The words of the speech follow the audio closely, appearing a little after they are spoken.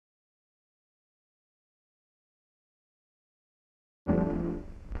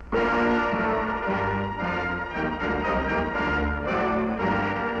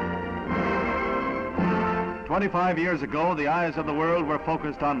"25 years ago, the eyes of the world were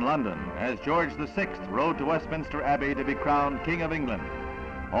focused on London as George VI rode to Westminster Abbey to be crowned King of England.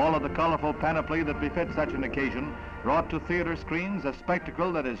 All of the colorful panoply that befits such an occasion brought to theater screens a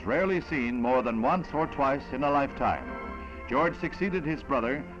spectacle that is rarely seen more than once or twice in a lifetime. George succeeded his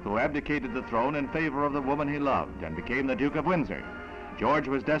brother, who abdicated the throne in favor of the woman he loved and became the Duke of Windsor. George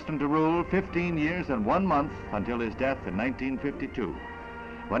was destined to rule 15 years and 1 month until his death in 1952.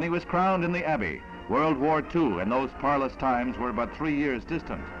 When he was crowned in the Abbey, World War II and those parlous times were but 3 years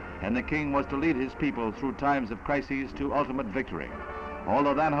distant, and the king was to lead his people through times of crises to ultimate victory. All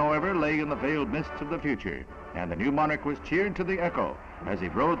of that, however, lay in the veiled mists of the future, and the new monarch was cheered to the echo as he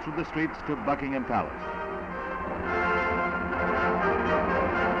rode through the streets to Buckingham Palace.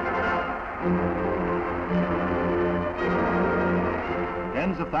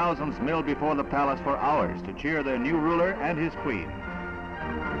 Tens of thousands milled before the palace for hours to cheer their new ruler and his queen.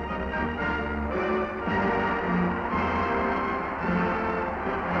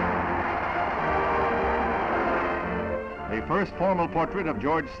 The first formal portrait of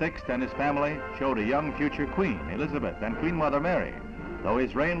George VI and his family showed a young future Queen, Elizabeth, and Queen Mother Mary. Though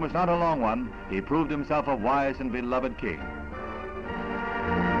his reign was not a long one, he proved himself a wise and beloved king.